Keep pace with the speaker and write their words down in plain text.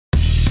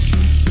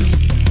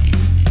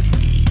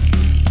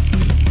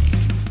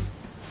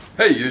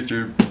Hey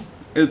YouTube,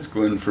 it's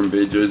Glenn from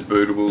BJ's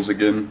Bootables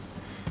again,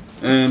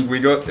 and we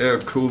got our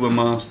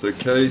Coolermaster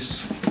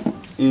case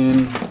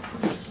in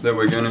that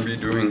we're going to be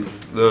doing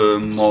the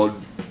mod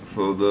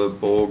for the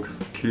Borg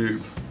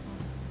Cube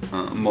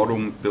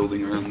model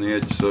building around the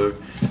edge. So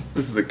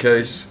this is the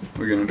case.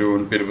 We're going to do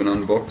a bit of an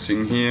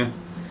unboxing here,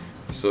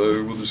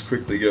 so we'll just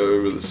quickly go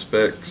over the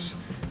specs.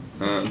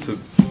 It's a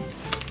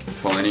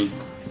tiny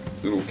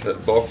little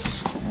cat box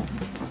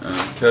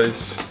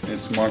case.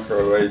 It's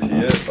micro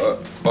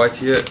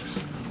ITX,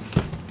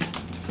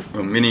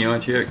 or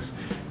Mini-ITX,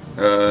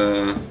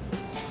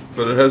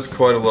 but it has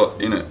quite a lot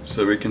in it,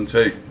 so we can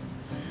take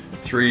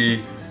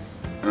three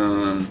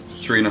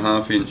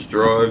 3.5 inch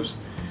drives,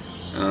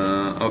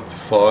 up to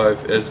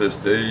 5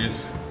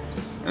 SSDs.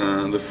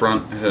 The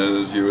front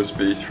has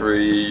USB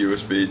 3,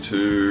 USB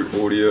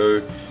 2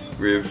 audio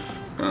with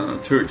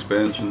 2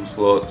 expansion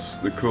slots.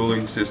 The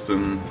cooling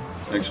system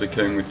actually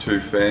came with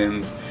 2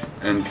 fans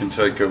and can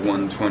take a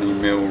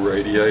 120mm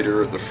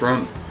radiator at the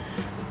front.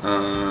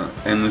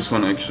 And this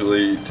one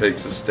actually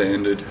takes a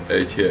standard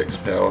ATX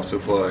power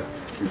supply,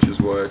 which is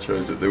why I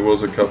chose it. There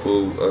was a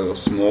couple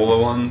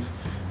smaller ones,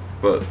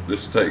 but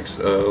this takes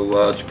a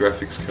large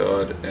graphics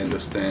card and a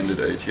standard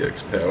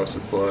ATX power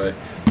supply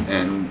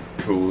and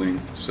cooling.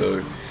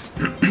 So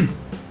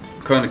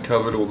kind of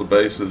covered all the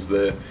bases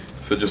there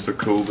for just a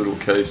cool little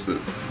case that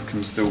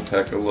can still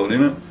pack a lot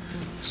in it.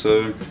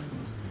 So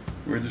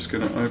we're just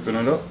going to open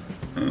it up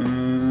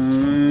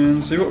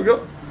and see what we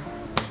got,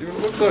 see what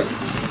it looks like.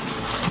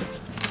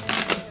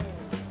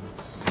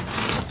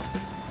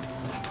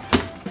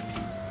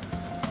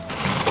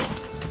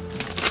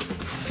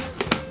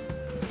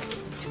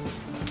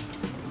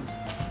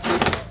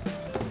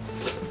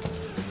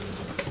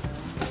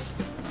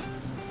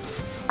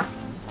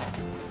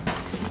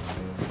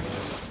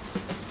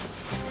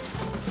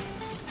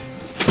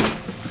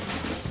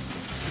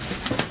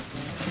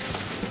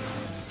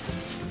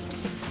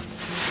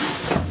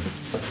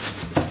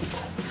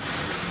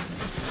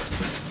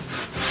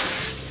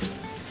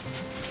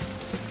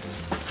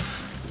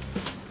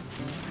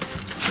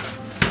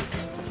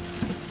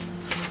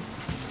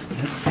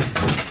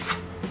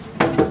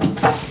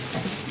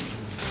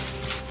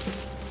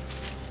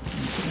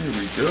 Here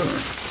we go.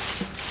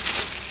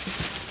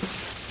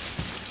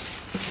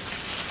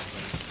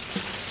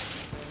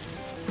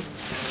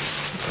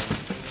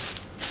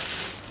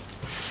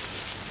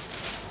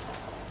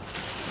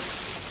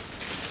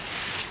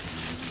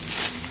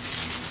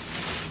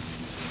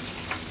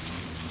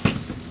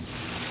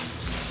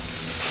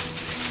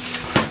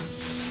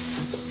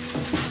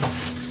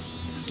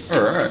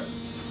 Alright,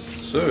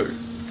 so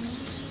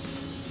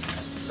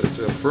that's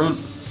our front.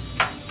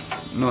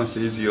 Nice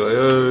easy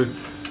I/O.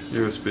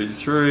 USB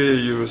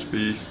 3,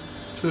 USB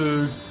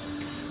 2,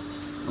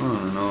 on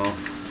and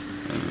off,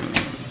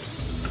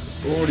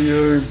 and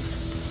audio,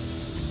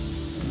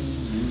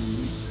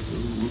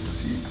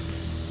 whoopsie,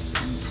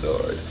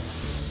 inside.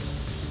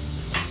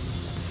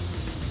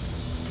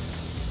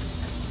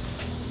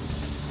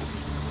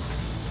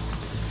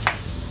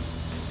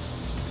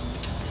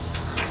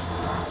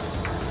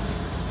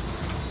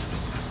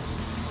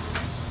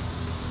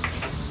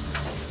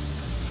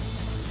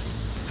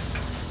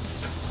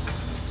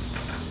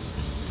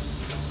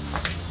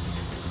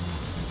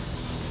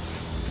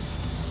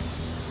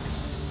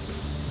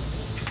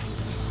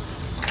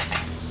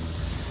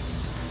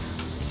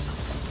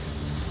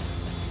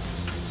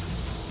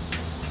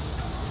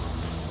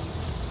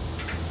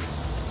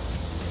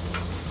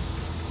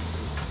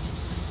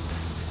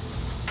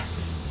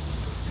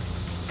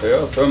 They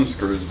are thumb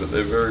screws, but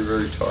they're very,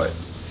 very tight.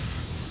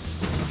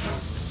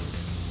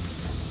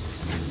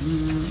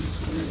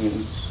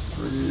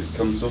 So it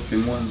comes off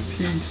in one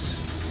piece.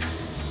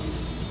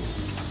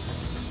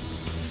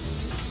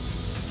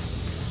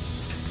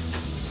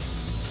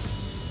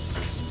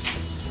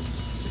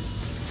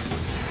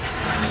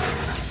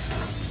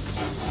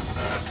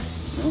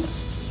 Nice.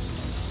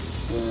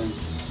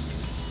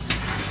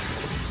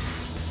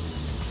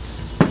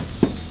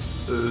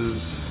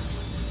 There's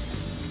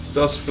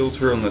dust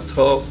filter on the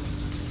top.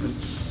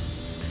 It's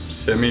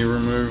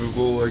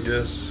semi-removable, I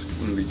guess.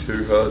 Wouldn't be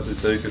too hard to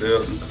take it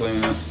out and clean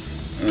it.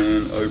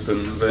 And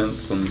open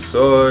vents on the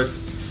side.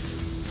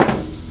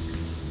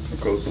 Of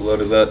course, a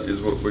lot of that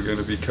is what we're going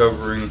to be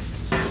covering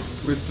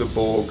with the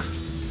Borg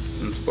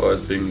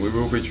inspired thing. We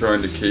will be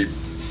trying to keep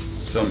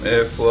some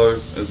airflow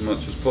as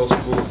much as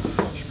possible.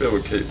 Should be able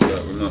to keep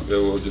that. We might be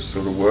able to just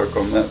sort of work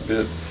on that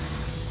bit.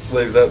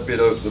 Leave that bit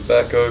of the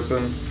back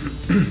open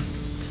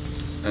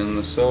and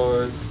the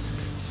sides.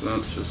 So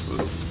that's just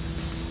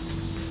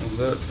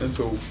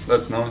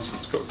that's nice.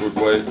 It's got good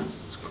weight.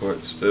 It's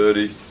quite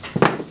sturdy.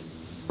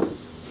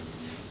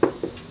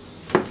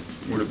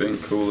 Would have been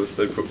cool if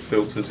they put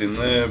filters in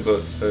there,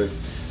 but hey,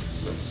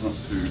 that's not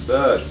too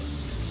bad.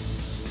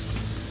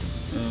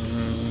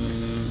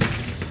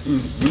 In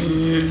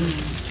here,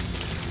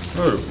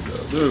 what have we got?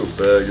 A little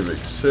bag of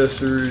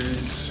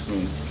accessories,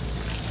 some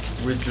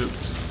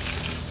widgets,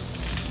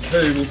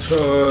 cable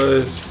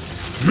ties,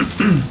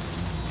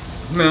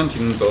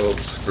 mounting bolt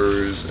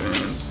screws,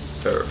 and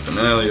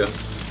paraphernalia.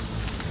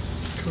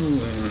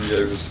 Cool, and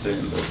gave a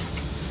stand-up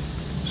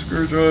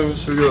screwdriver.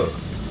 So we got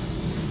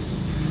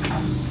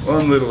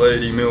one little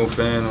 80mm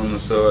fan on the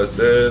side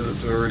there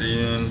that's already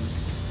in.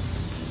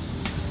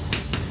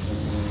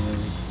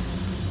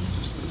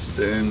 Just a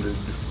standard.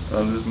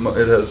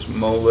 It has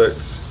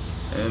Molex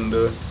and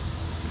a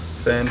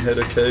fan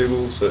header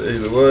cable, so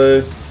either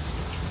way.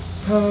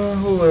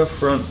 All our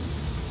front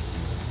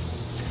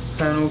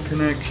panel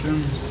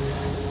connections.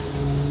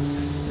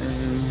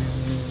 And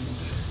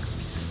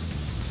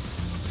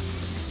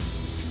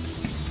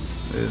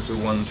there's a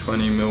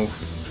 120mm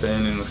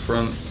fan in the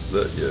front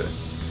that, yeah,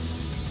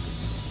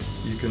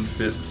 you can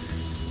fit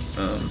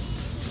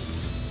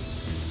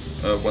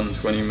a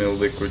 120mm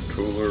liquid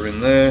cooler in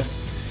there.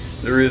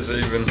 There is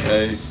even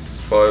a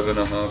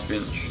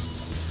 5.5-inch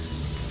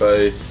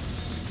bay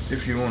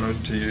if you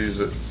wanted to use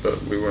it,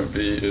 but we won't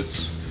be.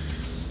 It's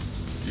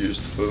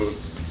used for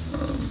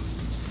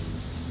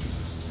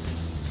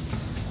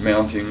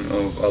mounting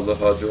of other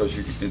hard drives.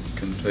 It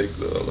can take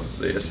the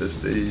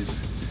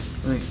SSDs,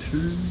 I think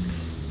 2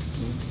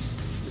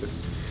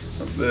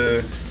 up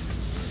there.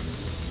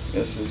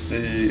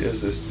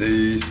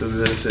 SSD, so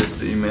the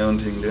SSD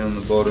mounting down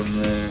the bottom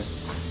there.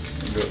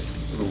 We've got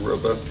little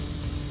rubber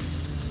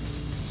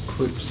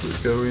clips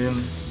that go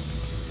in.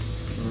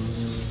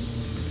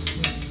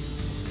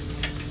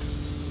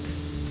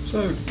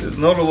 So there's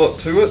not a lot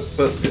to it,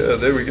 but yeah,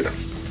 there we go.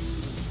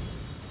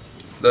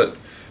 That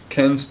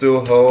can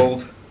still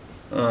hold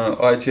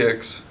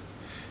ITX,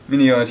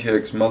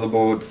 Mini-ITX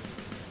motherboard,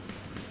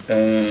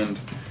 and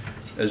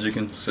as you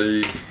can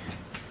see,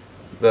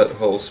 that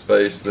whole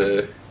space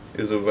there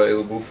is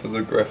available for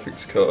the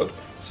graphics card.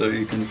 So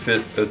you can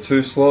fit a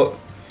 2-slot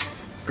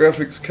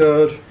graphics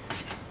card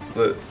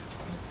that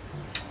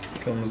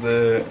comes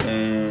there,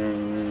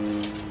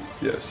 and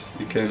yes,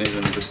 you can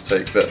even just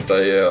take that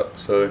bay out.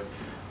 So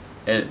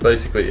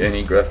basically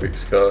any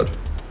graphics card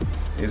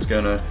is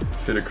going to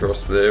fit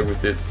across there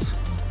with its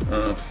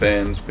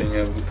fans being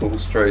able to pull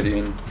straight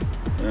in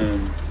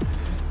and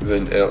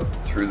vent out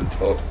through the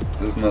top.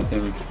 There's no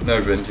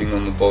venting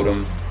on the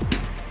bottom.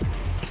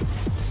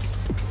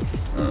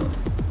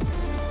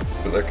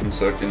 But that can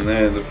suck in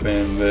there, the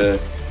fan there,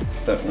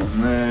 that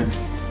one there,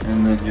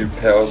 and then your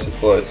power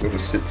supply sort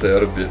of sits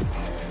out a bit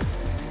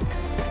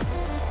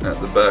at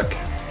the back,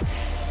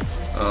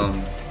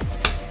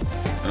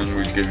 and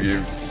we give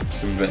you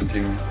some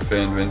venting,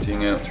 fan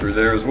venting out through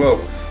there as well.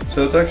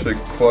 So it's actually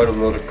quite a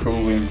lot of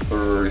cooling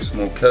for a very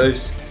small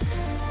case.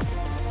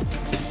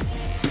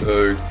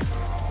 So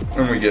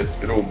when we get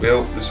it all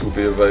built, this will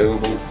be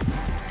available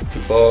to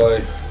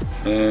buy,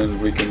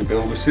 and we can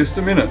build a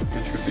system in it,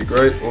 which would be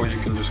great, or you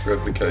can just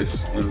grab the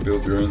case and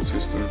build your own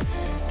system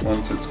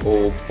once it's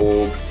all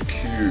Borg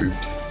Cubed.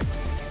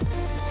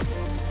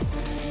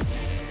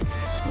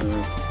 So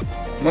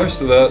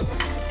most of that,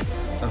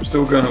 I'm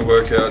still going to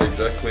work out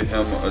exactly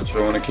how much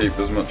I want to keep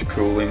as much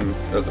cooling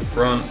at the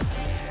front,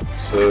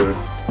 so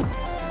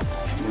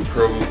we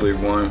probably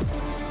won't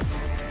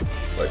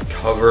like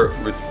cover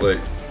it with like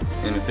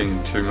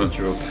anything too much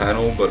of a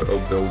panel, but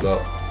I'll build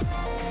up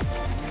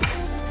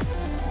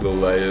the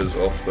layers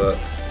off that.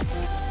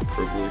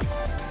 Probably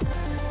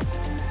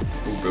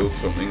we'll build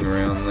something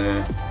around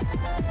there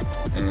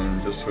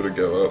and just sort of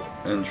go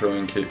up and try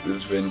and keep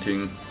this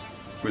venting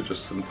with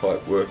just some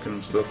pipe work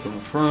and stuff on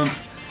the front.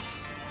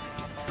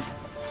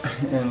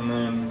 And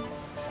then,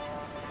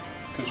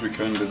 because we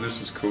can do this,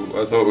 is cool.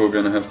 I thought we were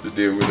going to have to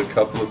deal with a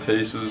couple of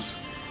pieces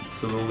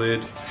for the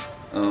lid,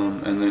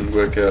 and then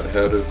work out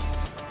how to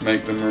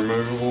make them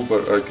removable,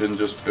 but I can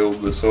just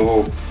build this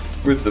all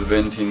with the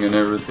venting and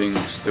everything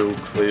still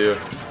clear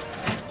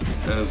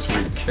as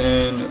we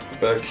can at the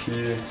back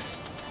here.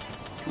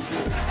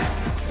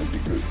 That'd be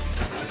good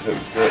to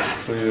have that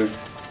clear.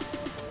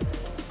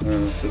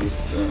 So this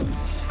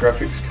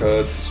graphics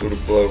card sort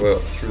of blow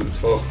out through the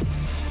top.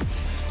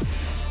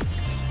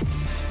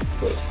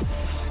 But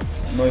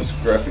most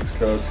graphics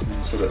cards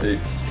can sort of eat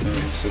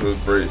and sort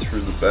of breathe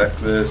through the back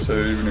there, so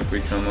even if we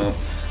come up,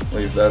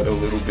 leave that a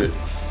little bit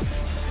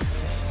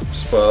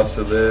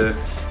sparser there.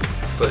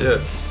 But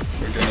yeah,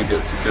 we're going to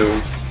get to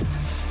build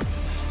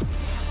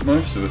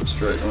most of it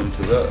straight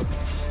onto that,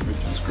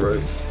 which is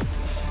great.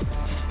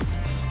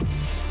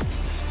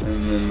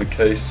 And then the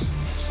case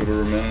sort of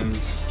remains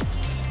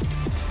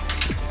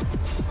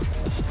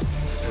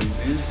as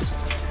it is,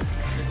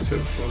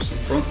 except for some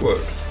front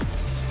work.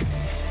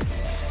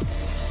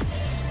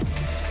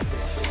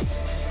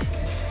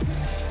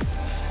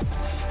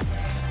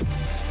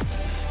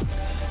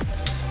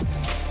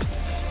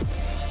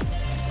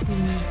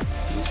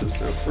 This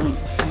is our front.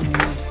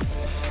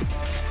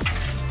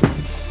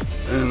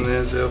 And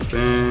there's our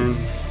fan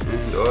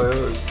and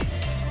I/O.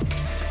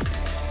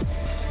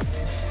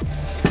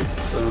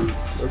 So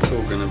that's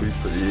all going to be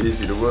pretty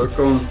easy to work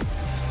on.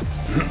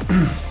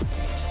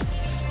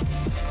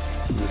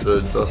 There's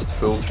a dust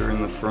filter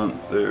in the front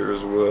there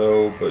as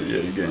well, but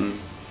yet again,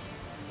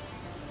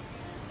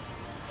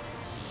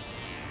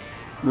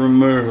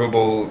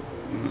 removable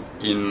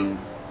in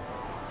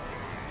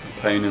a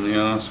pain in the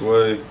arse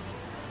way.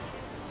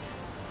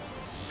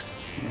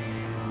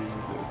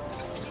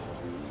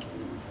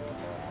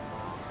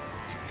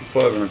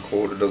 5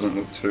 1/4 doesn't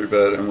look too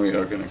bad, and we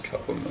are going to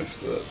cover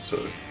most of that,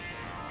 so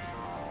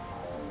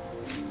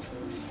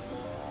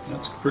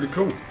that's pretty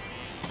cool.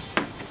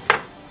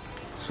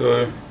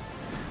 So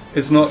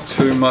it's not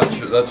too much,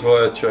 that's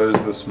why I chose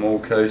the small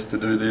case to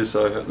do this.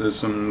 There's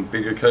some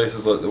bigger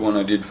cases like the one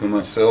I did for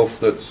myself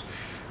that's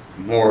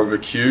more of a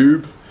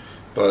cube,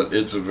 but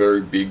it's a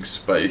very big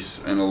space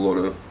and a lot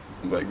of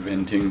like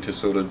venting to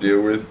sort of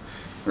deal with,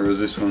 whereas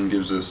this one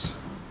gives us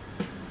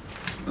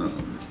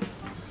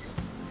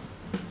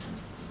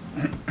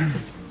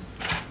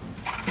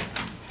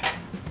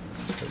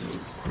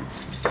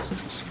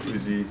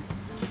squeezy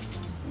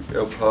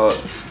our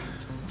parts.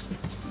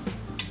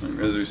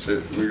 As we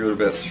said, we got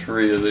about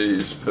 3 of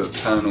these per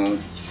panel.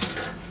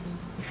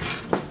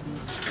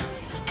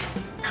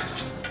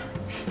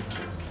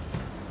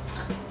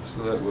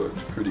 So that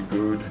works pretty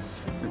good.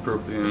 You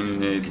probably only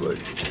need like,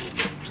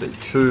 say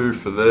 2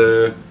 for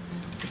there,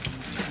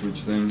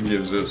 which then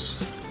gives us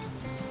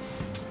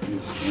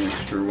just an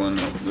extra one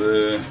up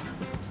there.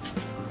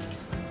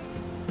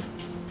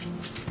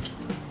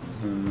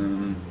 And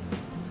then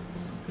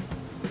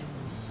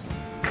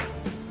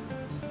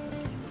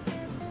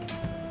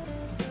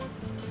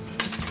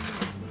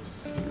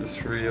the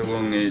 3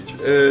 along each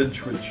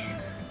edge, which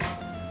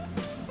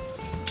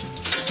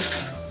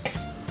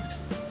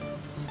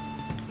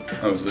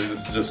obviously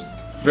this is just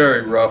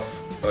very rough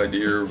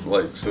idea of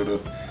like sort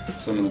of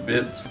some of the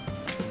bits,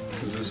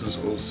 because this is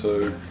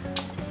also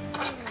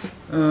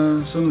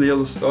some of the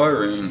other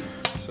styrene,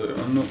 so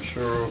I'm not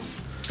sure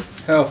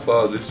how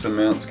far this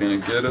amount's going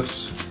to get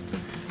us.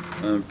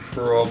 I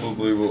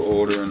probably will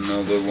order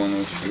another 1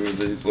 or 2 of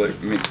these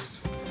like mixed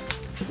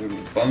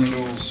little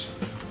bundles.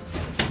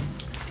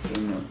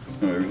 They're not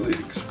overly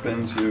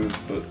expensive,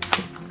 but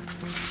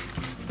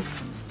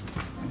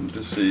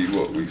to see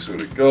what we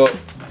sort of got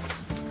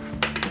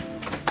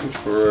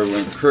before I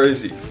went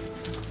crazy.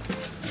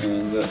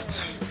 And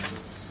that's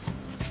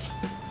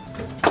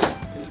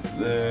it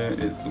there.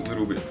 It's a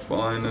little bit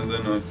finer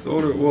than I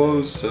thought it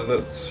was, so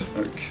that's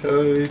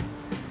okay.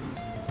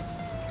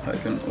 I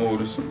can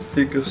order some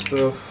thicker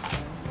stuff.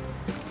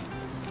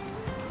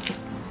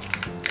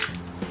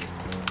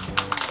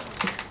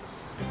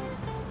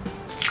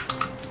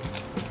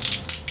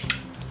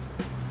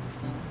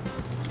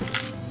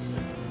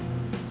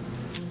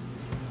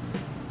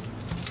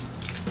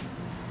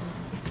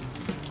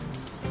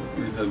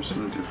 We have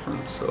some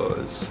different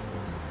size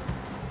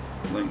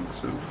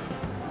lengths of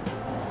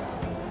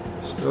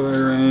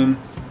styrene.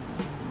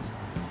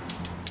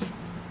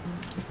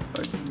 If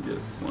I can get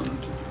one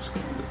to just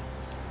kind of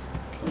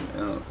come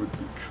out would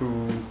be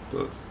cool,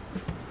 but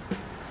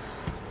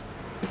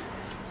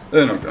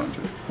they're not going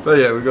to. But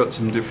yeah, we got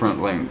some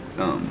different length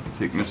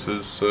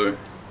thicknesses, so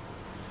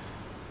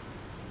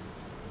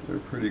they're a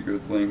pretty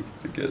good length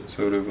to get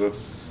sort of a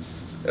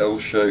L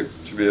shape,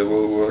 to be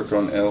able to work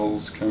on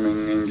L's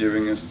coming and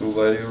giving us the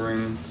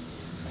layering.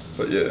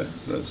 But yeah,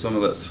 some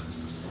of that's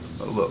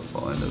a lot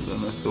finer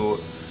than I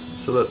thought,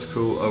 so that's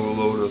cool. I will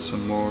order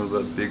some more of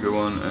that bigger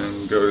one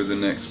and go the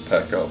next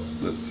pack up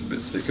that's a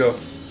bit thicker.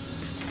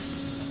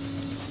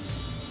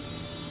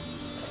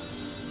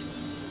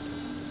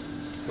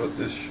 But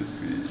this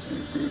should be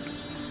good.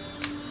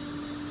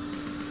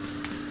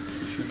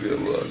 You should be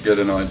able to get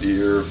an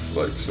idea of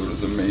like sort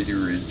of the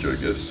meterage, I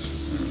guess,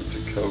 to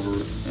cover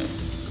it. Yeah.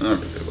 I don't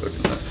really work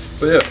on that.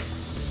 But yeah,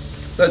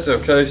 that's our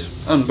case,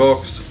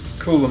 unboxed,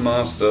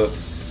 Coolermaster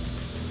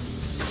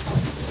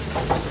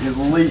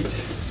Elite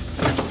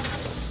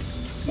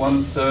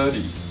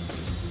 130.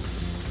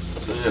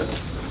 So yeah,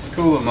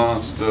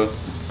 Coolermaster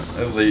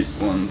Elite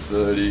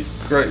 130.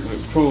 Great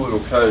little, cool little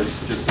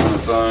case just on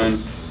its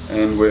own,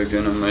 and we're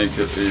gonna make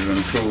it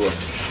even cooler.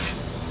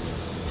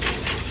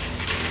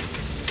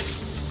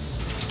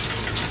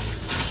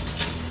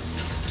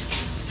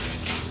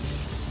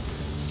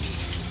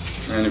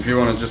 And if you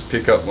want to just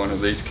pick up one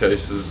of these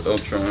cases, I'll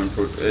try and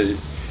put a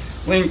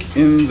link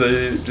in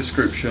the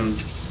description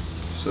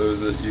so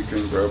that you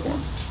can grab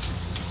one.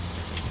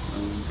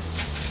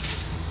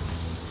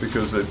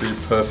 Because they'd be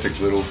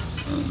perfect little,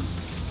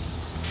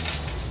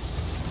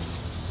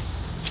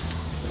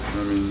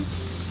 I mean,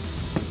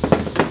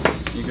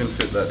 you can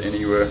fit that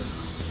anywhere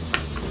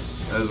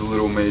as a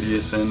little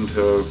media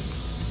center.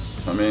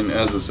 I mean,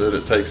 as I said,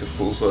 it takes a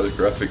full-size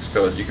graphics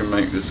card. You can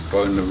make this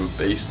kind of a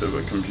beast of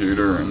a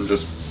computer and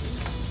just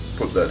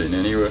put that in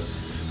anywhere.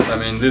 I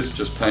mean, this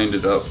just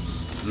painted up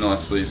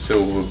nicely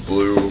silver,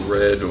 blue or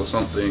red or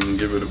something,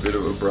 give it a bit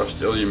of a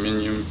brushed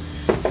aluminium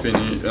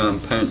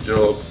paint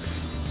job.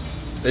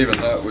 Even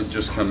that would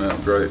just come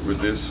out great with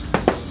this.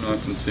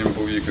 Nice and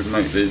simple. You could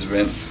make these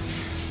vents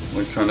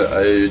like kind of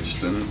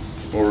aged, and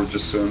or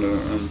just sort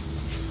of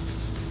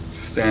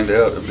stand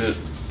out a bit.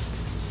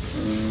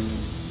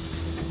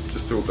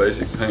 Just do a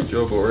basic paint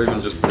job, or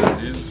even just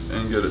as is,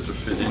 and get it to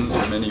fit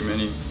into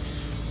many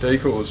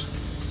decors.